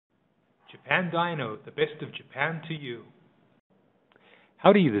Japan Dyno, the best of Japan to you.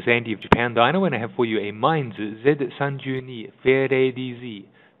 Howdy, this is Andy of Japan Dyno, and I have for you a Mainz Z32 Fairlady Z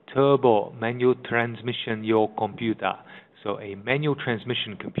turbo manual transmission your computer. So a manual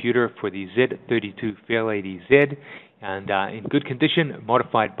transmission computer for the Z32 Fairlady Z, and in good condition,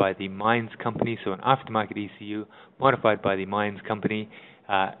 modified by the Mainz company, so an aftermarket ECU modified by the Mainz company.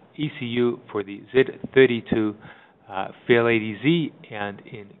 ECU for the Z32 Fairlady Z, and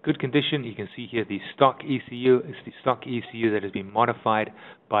in good condition. You can see here the stock ECU is the stock ECU that has been modified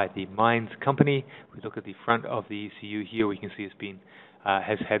by the Mainz company. If we look at the front of the ECU here, we can see it's been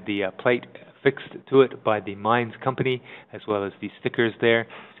has had the plate fixed to it by the Mainz company, as well as the stickers there,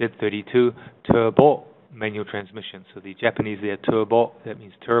 Z32 turbo manual transmission. So the Japanese there, turbo, that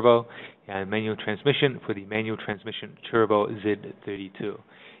means turbo, and manual transmission for the manual transmission turbo Z32.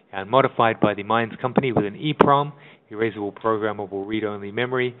 And modified by the Mainz company with an EEPROM, erasable programmable read-only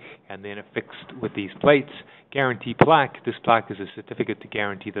memory, and then affixed with these plates. Guarantee plaque. This plaque is a certificate to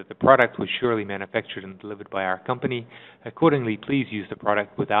guarantee that the product was surely manufactured and delivered by our company. Accordingly, please use the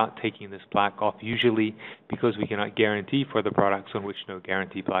product without taking this plaque off, usually because we cannot guarantee for the products on which no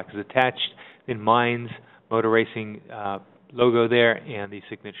guarantee plaque is attached. Then Mainz Motor Racing logo there, and the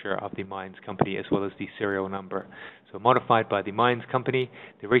signature of the Mainz company, as well as the serial number. So modified by the Mainz company,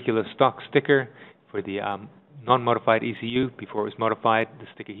 the regular stock sticker for the non-modified ECU before it was modified, the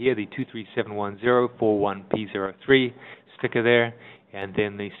sticker here, the 2371041P03 sticker there, and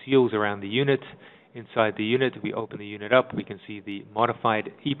then the seals around the unit. Inside the unit, we open the unit up, we can see the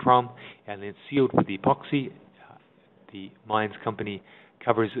modified EEPROM, and then sealed with the epoxy. The Mainz company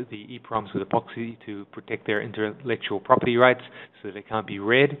covers the EEPROMs with epoxy to protect their intellectual property rights so that it can't be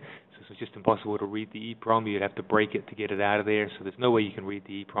read. So it's just impossible to read the EEPROM. You'd have to break it to get it out of there. So there's no way you can read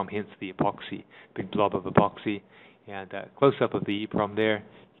the EEPROM, hence the epoxy, big blob of epoxy. And close-up of the EEPROM there,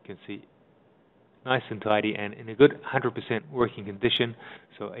 you can see nice and tidy and in a good 100% working condition.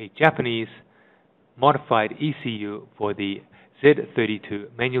 So a Japanese modified ECU for the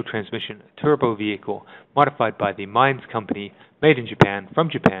Z32 manual transmission turbo vehicle, modified by the Mainz company, made in Japan, from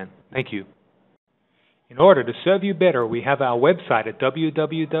Japan. Thank you. In order to serve you better, we have our website at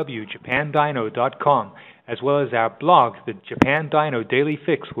www.japandyno.com, as well as our blog, the Japan Dyno Daily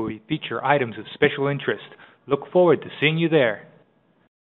Fix, where we feature items of special interest. Look forward to seeing you there.